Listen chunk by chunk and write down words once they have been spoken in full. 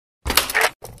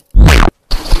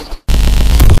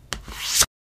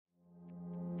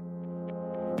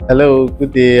Hello,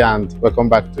 good day and welcome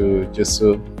back to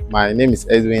Joso. My name is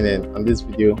Edwin, and on this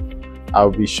video I'll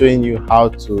be showing you how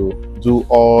to do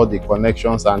all the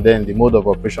connections and then the mode of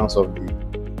operations of the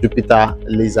Jupiter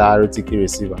Laser RTK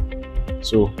receiver.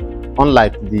 So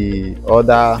unlike the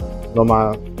other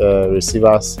normal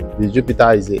receivers, the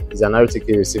Jupiter is an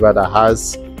RTK receiver that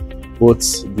has both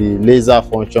the laser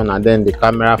function and then the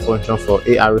camera function for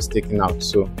arrows taken out.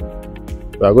 So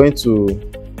we are going to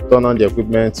turn on the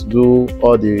equipment, do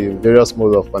all the various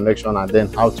modes of connection, and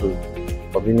then how to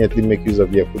conveniently make use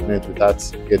of the equipment without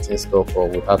getting stuck or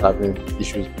without having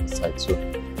issues with the site. So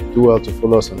do well to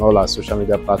follow us on all our social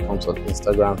media platforms on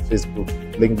Instagram, Facebook,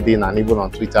 LinkedIn, and even on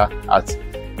Twitter at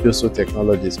Joso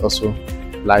Technologies. Also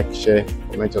like, share,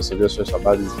 comment your suggestions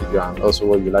about this video and also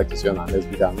what you'd like to see on our next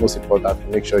video, and most important,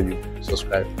 make sure you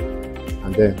subscribe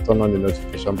and then turn on the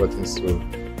notification buttons to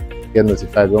get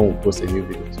notified when we post a new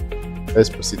video. Let's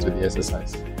proceed to the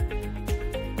exercise.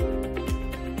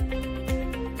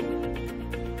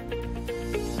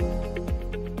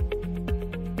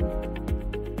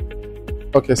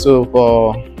 Okay, so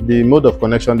for the mode of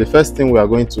connection, the first thing we are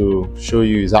going to show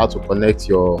you is how to connect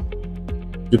your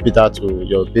Jupiter to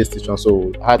your base station.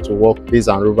 So how to work base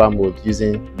and rover mode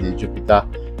using the Jupiter.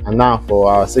 And now for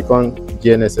our second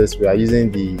GNSS, we are using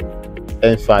the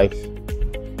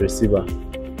N5 receiver.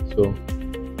 So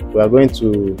we are going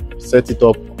to set it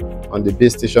up on the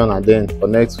base station and then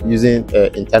connect using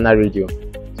internal radio.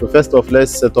 So first off,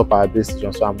 let's set up our base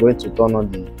station. So I'm going to turn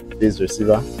on the base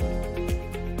receiver.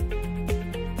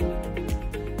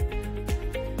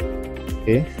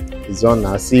 Okay, it's on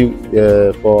now. See,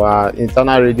 for our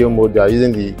internal radio mode, we are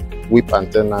using the whip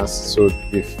antennas. So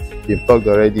they've been plugged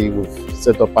already. We've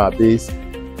set up our base.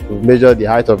 We've measured the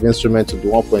height of instrument to be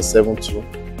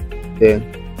 1.72. Then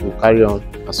we'll carry on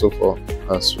and so forth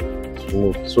as to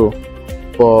move. So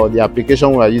for the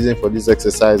application we are using for this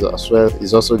exercise as well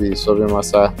is also the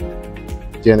SinoGNSS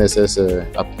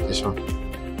GNSS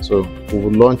application. So we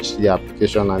will launch the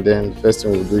application, and then the first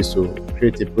thing we'll do is to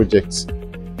create a project. So,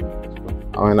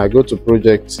 and when I go to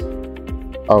project,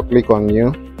 I'll click on new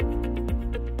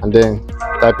and then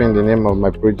type in the name of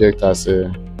my project as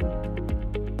a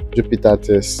Jupiter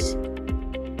test.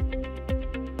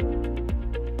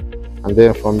 And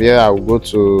then from here, I will go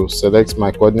to select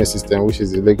my coordinate system, which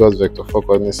is the Lagos Vector 4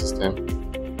 coordinate system.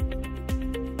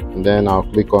 And then I'll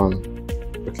click on,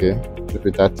 okay,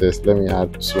 Jupiter test. Let me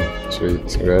add so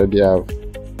we already have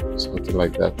something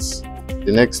like that.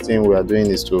 The next thing we are doing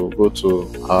is to go to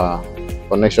our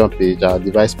connection page, our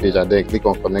device page, and then click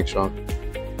on connection,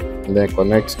 and then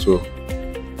connect to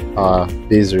our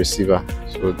base receiver.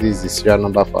 So this is the serial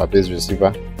number for our base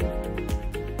receiver.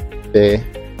 There,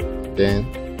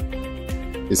 then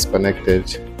is connected.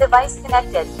 Device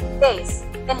connected. Base.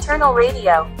 Internal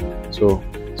radio. So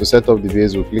to set up the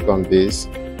base, we'll click on base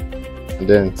and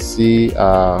then see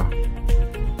our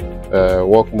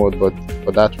work mode. But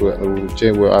for that, we'll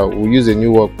change. We'll use a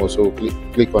new work mode. So we'll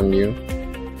click on new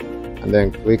and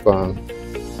then click on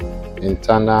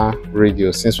internal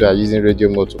radio. Since we are using radio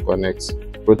mode to connect,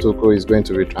 protocol is going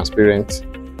to be transparent.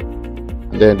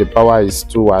 And then the power is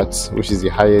 2 watts, which is the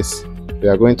highest. We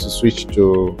are going to switch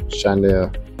to channel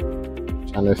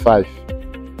 5,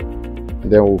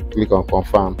 and then we'll click on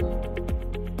confirm.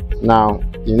 Now,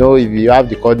 you know, if you have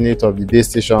the coordinate of the base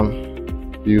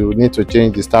station, you need to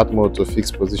change the start mode to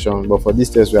fixed position, but for this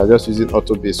test we are just using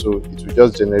auto base, so it will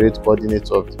just generate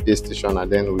coordinates of the base station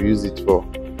and then we'll use it for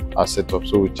our setup.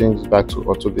 So we'll change it back to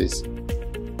auto base,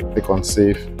 click on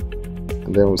save,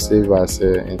 and then we'll save as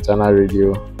internal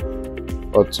radio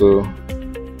auto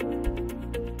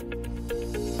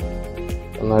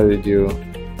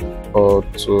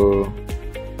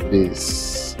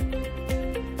base.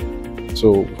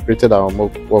 So we created our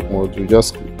work mode. We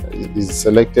just is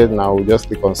selected. Now we just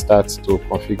click on start to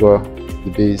configure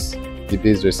the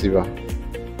base receiver.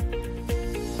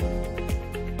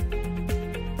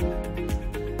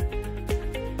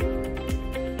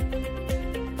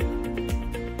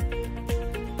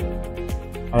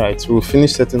 Alright, so we'll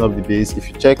finish setting up the base. If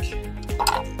you check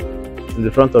in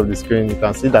the front of the screen, you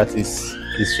can see that it's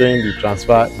showing the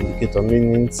transfer indicator,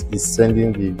 meaning it's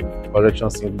sending the correction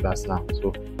signals now.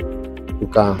 So you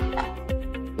can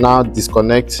now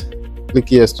disconnect, click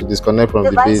yes to disconnect from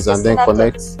the base and then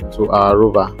connect to our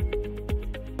rover.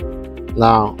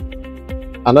 Now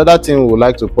another thing we would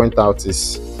like to point out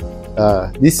is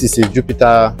this is a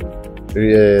Jupiter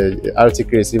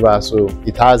RTK receiver, so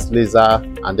it has laser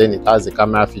and then it has the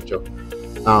camera feature.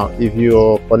 Now if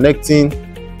you're connecting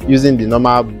using the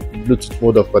normal Bluetooth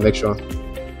mode of connection,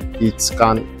 it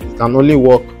can only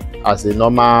work as a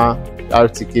normal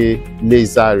RTK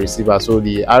laser receiver. So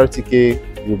the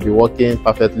RTK will be working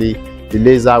perfectly. The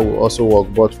laser will also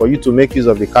work. But for you to make use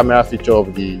of the camera feature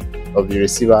of the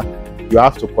receiver, you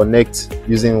have to connect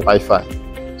using Wi-Fi.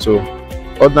 So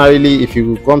ordinarily, if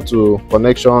you come to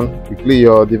connection, you click,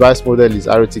 your device model is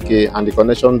RTK and the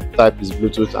connection type is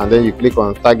Bluetooth, and then you click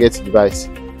on target device.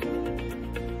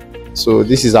 So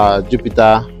this is our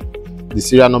Jupiter, the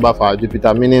serial number for our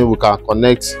Jupiter, meaning we can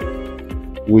connect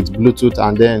with Bluetooth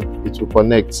and then it will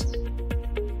connect.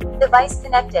 Device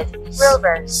connected.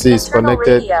 Rover. See, it's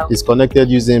connected. Radio. It's connected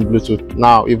using Bluetooth.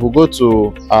 Now, if we go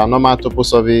to our normal topo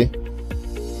survey,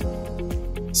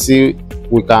 see,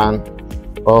 we can.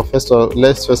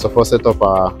 Let's first of all set up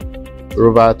our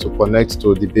rover to connect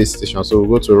to the base station. So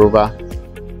we'll go to rover,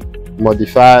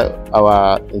 modify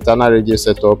our internal radio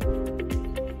setup.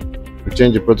 We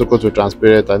change the protocol to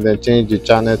transparent and then change the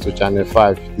channel to channel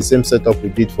 5. The same setup we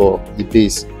did for the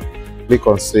base. Click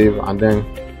on save and then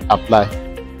apply.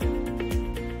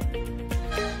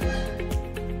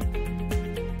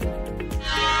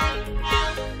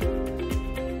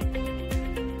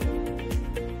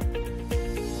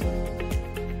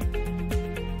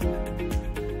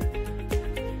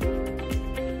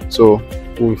 So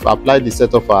we've applied the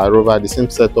setup for our rover, the same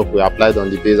setup we applied on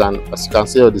the base, and as you can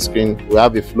see on the screen, we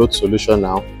have a float solution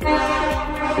now.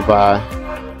 If I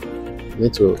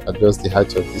need to adjust the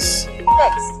height of this.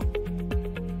 Fixed.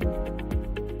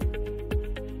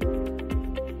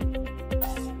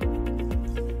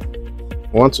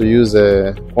 We want to use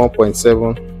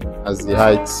 1.7 as the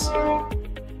height.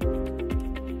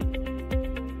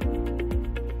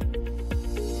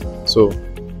 So,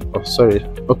 oh sorry,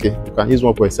 okay, you can use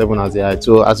 1.7 as the height.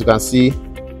 So as you can see,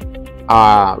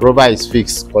 our rover is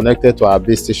fixed, connected to our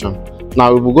base station.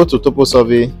 Now if we go to topo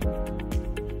survey,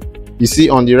 you see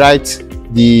on the right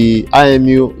the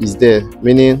IMU is there,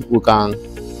 meaning we can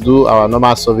do our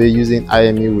normal survey using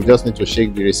IMU. We just need to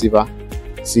shake the receiver.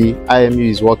 See, IMU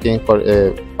is working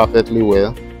perfectly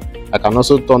well. I can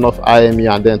also turn off IMU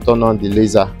and then turn on the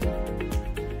laser.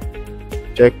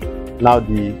 Check, now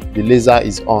the laser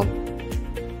is on.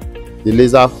 The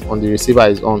laser on the receiver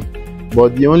is on.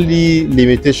 But the only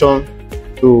limitation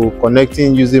to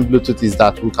connecting using Bluetooth is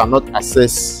that we cannot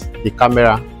access the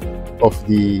camera of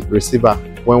the receiver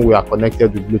when we are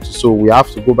connected with Bluetooth. So we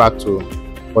have to go back to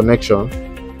connection,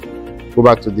 go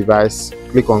back to device,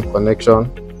 click on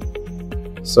connection.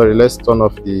 Sorry, let's turn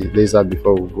off the laser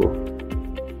before we go.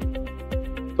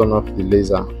 Turn off the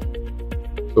laser.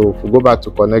 So if we go back to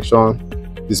connection,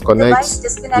 disconnect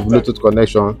the Bluetooth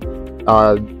connection.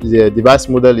 The device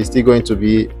model is still going to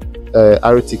be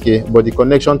RTK, but the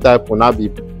connection type will now be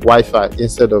Wi-Fi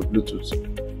instead of Bluetooth.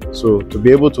 So to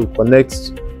be able to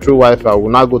connect through Wi-Fi, we'll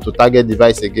now go to target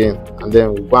device again, and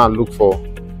then we'll go and look for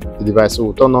the device. So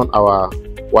we'll turn on our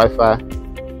Wi-Fi,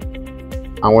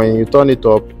 and when you turn it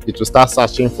up, it will start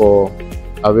searching for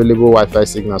available Wi-Fi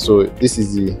signal. So this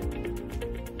is the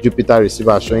Jupiter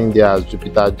receiver showing there as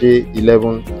Jupiter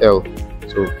J11L.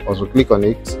 So once we click on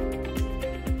it,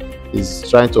 it's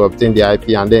trying to obtain the IP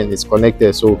and then it's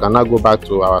connected. So we can now go back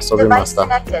to our survey master.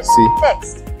 See,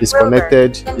 it's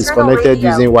connected. It's connected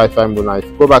using Wi-Fi mode. Now if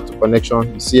you go back to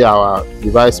connection, you see our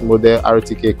device model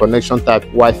RTK, connection type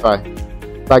Wi-Fi,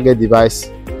 target device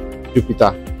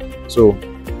Jupiter. So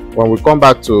when we come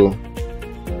back to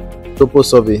topo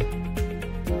survey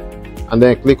and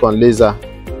then click on laser,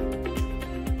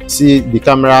 see the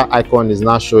camera icon is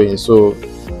now showing. So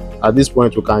at this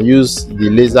point we can use the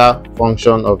laser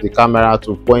function of the camera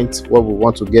to point where we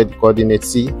want to get the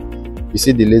coordinates. See, you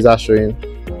see the laser showing.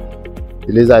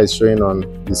 The laser is showing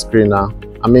on the screen now.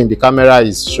 I mean the camera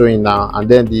is showing now, and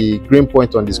then the green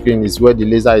point on the screen is where the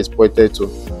laser is pointed to.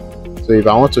 So if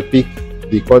I want to pick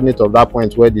the coordinate of that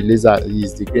point where the laser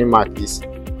is, the green mark is,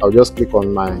 I'll just click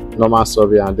on my normal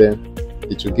survey and then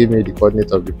it will give me the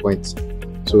coordinate of the point.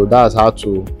 So that's how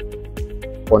to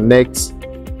connect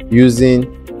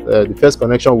using the first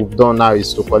connection we've done now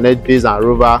is to connect base and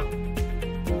rover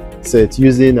set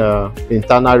using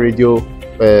internal radio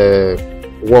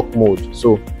work mode.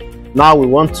 So now we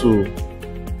want to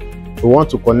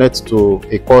connect to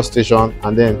a call station,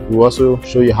 and then we'll also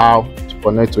show you how to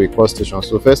connect to a call station.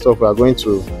 So first off, we are going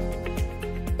to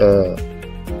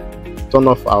turn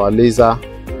off our laser.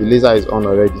 The laser is on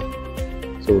already,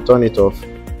 so we'll turn it off.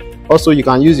 Also, you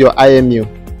can use your IMU.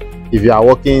 If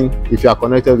you are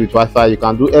connected with Wi-Fi, you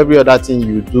can do every other thing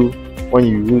you do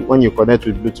when you connect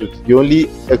with Bluetooth. The only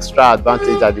extra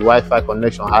advantage that the Wi-Fi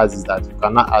connection has is that you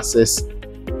cannot access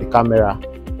the camera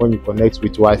when you connect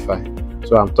with Wi-Fi.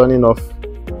 So I'm turning off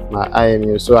my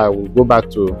IMU. So I will go back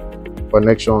to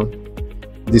connection,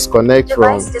 disconnect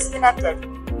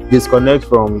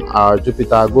from our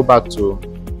Jupiter, go back to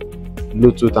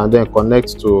Bluetooth and then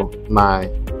connect to my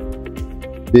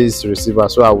base receiver.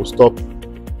 So I will stop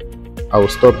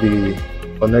the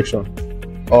connection,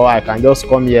 or I can just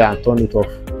come here and turn it off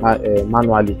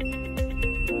manually.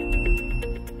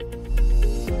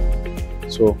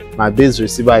 So my base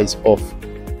receiver is off.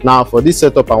 Now for this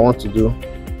setup, I want to do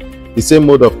the same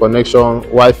mode of connection: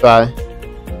 Wi-Fi,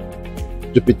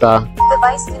 Jupiter,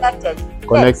 Device connected.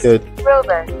 connected. Fixed.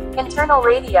 Rover. Internal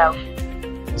radio.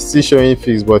 It's still showing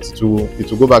fixed, but it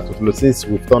will go back to float. Since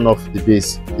we've turned off the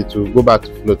base, it will go back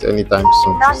to float anytime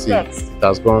soon. Not See, fixed. it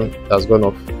has gone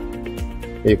off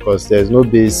because there's no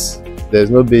base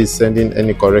sending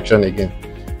any correction again.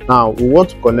 Now we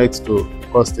want to connect to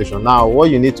call station. Now what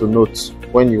you need to note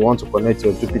when you want to connect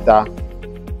your Jupiter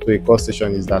to a call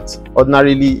station is that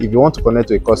ordinarily, if you want to connect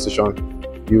to a call station,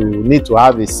 you need to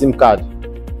have a SIM card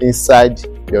inside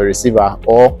your receiver,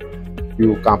 or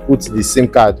you can put the SIM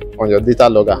card on your data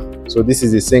logger. So this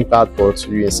is the SIM card port.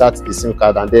 You insert the SIM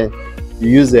card and then you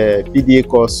use a PDA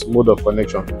course mode of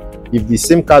connection. If the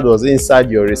SIM card was inside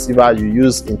your receiver, you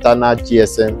use internal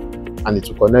GSM and it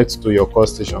will connect to your call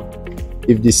station.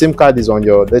 If the SIM card is on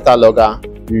your data logger,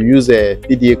 you use a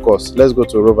PDA course. Let's go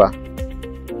to Rover,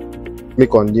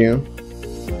 click on new,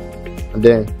 and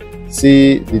then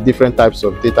see the different types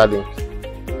of data link.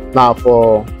 Now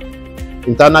for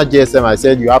internal GSM, I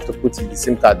said you have to put the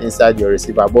SIM card inside your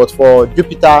receiver, but for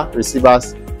Jupiter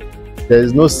receivers, there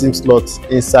is no SIM slot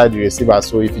inside the receiver.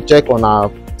 So if you check on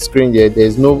our screen here, there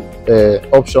is no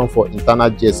option for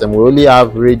internal GSM. We only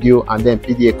have radio and then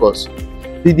PDA course.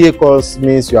 PDA course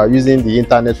means you are using the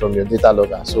internet from your data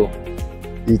logger. So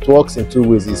it works in two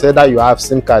ways. It's either you have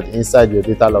SIM card inside your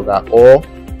data logger, or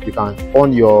you can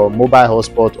on your mobile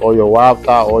hotspot or your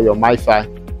router or your Wi-Fi,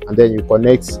 and then you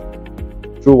connect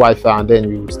through Wi-Fi, and then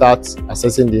you start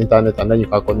accessing the internet, and then you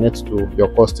can connect to your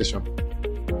call station.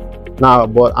 Now,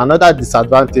 but another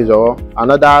disadvantage or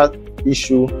another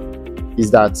issue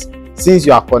is that since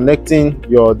you are connecting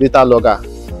your data logger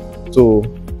to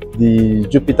the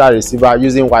Jupiter receiver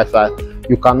using Wi-Fi,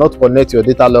 you cannot connect your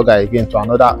data logger again to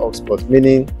another hotspot,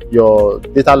 meaning your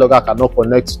data logger cannot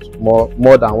connect to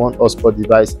more than one hotspot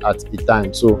device at a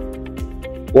time. So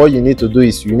what you need to do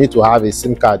is you need to have a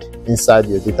SIM card inside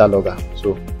your data logger.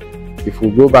 So if we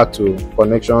go back to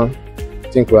connection, I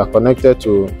think we are connected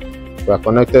to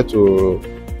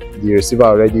the receiver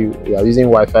already. We are using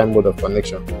Wi-Fi mode of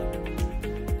connection,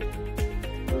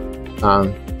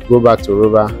 and go back to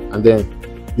Rover, and then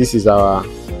this is our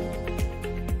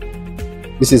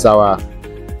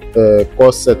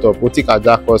course setup,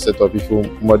 OTK course setup. If you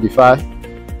modify,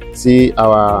 see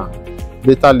our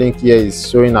data link here is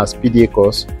showing as PDA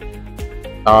course.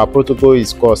 Our protocol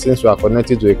is course since we are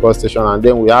connected to a call station, and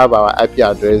then we have our IP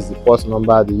address, the port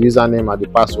number, the username, and the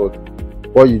password.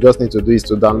 What you just need to do is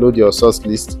to download your source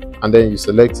list, and then you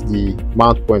select the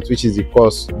mount point, which is the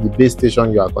course, the base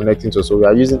station you are connecting to. So we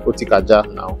are using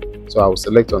OTK now, so I will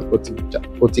select on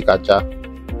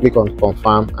OTK, click on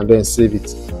confirm, and then save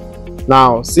it.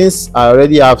 Now since I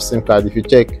already have SIM card, if you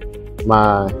check,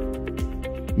 my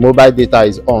mobile data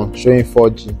is on, showing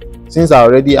 4G. Since I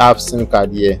already have SIM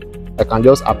card here, I can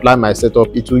just apply my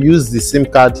setup. It will use the SIM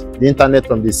card, the internet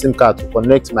from the SIM card, to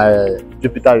connect my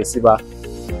Jupiter receiver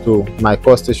to my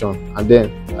call station, and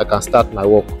then I can start my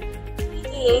work.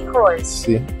 PDA course.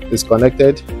 See, it's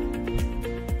connected.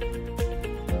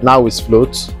 Now it's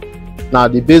float. Now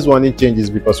the base warning changes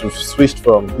because we've switched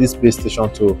from this base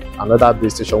station to another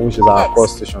base station, which is our call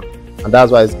station, and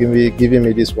that's why it's giving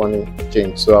me this warning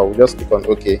change. So I will just click on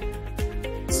OK.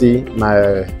 See,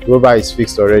 my Rover is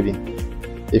fixed already.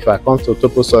 If I come to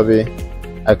topo survey,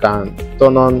 I can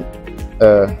turn on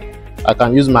I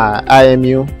can use my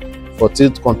IMU for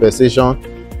tilt compensation.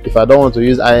 If I don't want to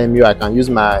use IMU, I can use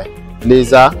my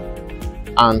laser,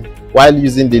 and while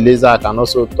using the laser, I can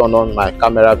also turn on my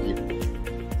camera view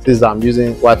since I'm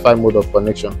using Wi-Fi mode of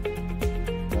connection.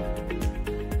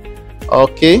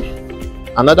 Okay,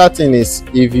 another thing is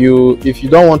if you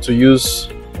don't want to use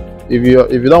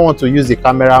the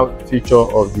camera feature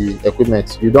of the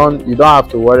equipment, you don't have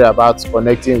to worry about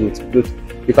connecting with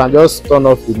Bluetooth. You can just turn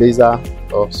off the laser.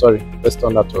 Oh, sorry, let's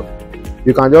turn that off.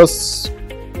 You can just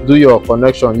do your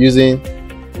connection using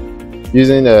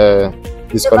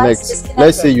disconnect.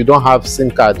 Let's say you don't have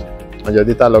SIM card on your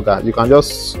data logger. You can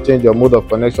just change your mode of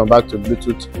connection back to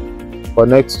Bluetooth,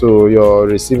 connect to your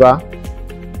receiver.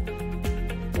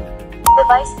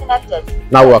 Device connected.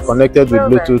 Now we are connected with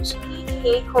Bluetooth.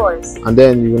 PDA course. And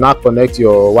then you now connect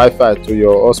your Wi-Fi to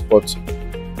your hotspot.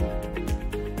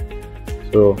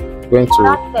 So going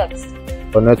to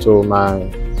connect to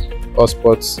my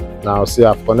hotspot. Now see,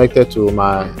 I've connected to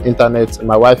my internet,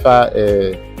 my Wi-Fi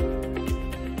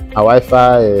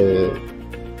Wi-Fi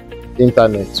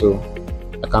internet, so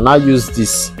I can now use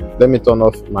this. Let me turn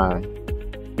off my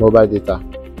mobile data.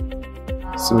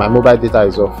 See, my mobile data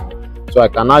is off, so I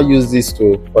can now use this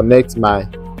to connect my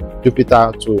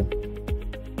Jupiter to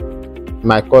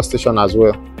my core station as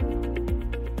well.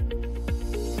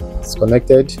 It's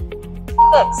connected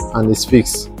and it's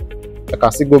fixed. I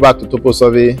can still go back to topo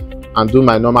survey and do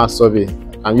my normal survey.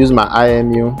 I can use my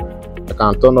IMU, I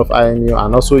can turn off IMU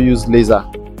and also use laser.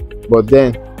 But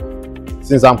then,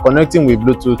 since I'm connecting with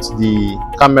Bluetooth, the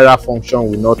camera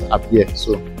function will not appear.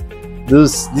 So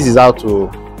this is how to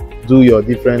do your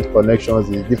different connections,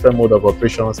 the different mode of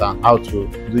operations, and how to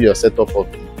do your setup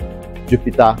of the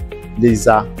Jupiter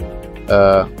Laser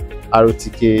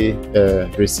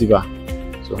RTK receiver.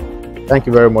 So thank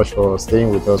you very much for staying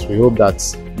with us. We hope that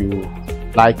you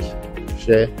like,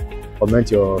 share,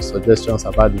 comment your suggestions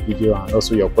about the video and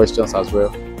also your questions as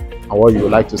well, and what you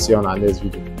would like to see on our next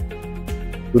video.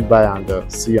 Goodbye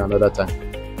and see you another time.